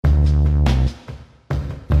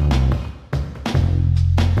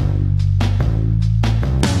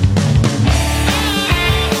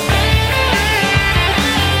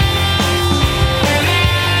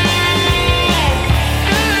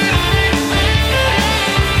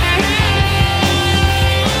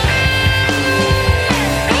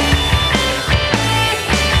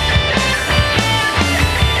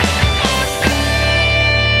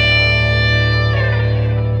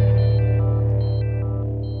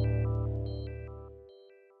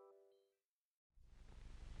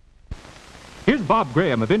Here's Bob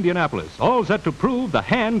Graham of Indianapolis, all set to prove the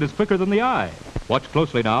hand is quicker than the eye. Watch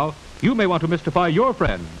closely now. You may want to mystify your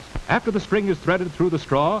friends. After the string is threaded through the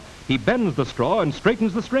straw, he bends the straw and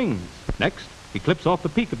straightens the strings. Next, he clips off the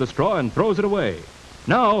peak of the straw and throws it away.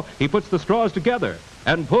 Now, he puts the straws together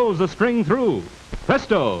and pulls the string through.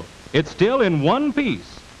 Presto! It's still in one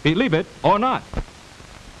piece. Believe it or not.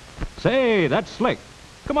 Say, that's slick.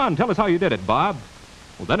 Come on, tell us how you did it, Bob.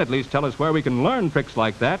 Well, then at least tell us where we can learn tricks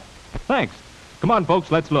like that. Thanks. Come on, folks,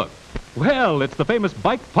 let's look. Well, it's the famous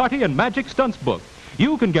Bike Party and Magic Stunts book.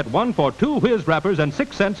 You can get one for 2 whiz wrappers and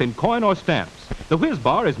 6 cents in coin or stamps. The whiz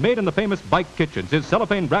bar is made in the famous Bike Kitchens, is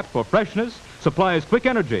cellophane wrapped for freshness, supplies quick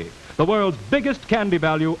energy. The world's biggest candy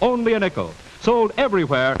value, only a nickel. Sold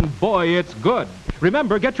everywhere, and boy, it's good.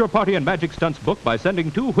 Remember, get your Party and Magic Stunts book by sending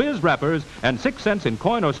 2 whiz wrappers and 6 cents in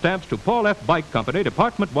coin or stamps to Paul F. Bike Company,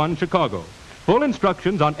 Department 1, Chicago. Full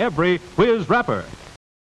instructions on every whiz wrapper.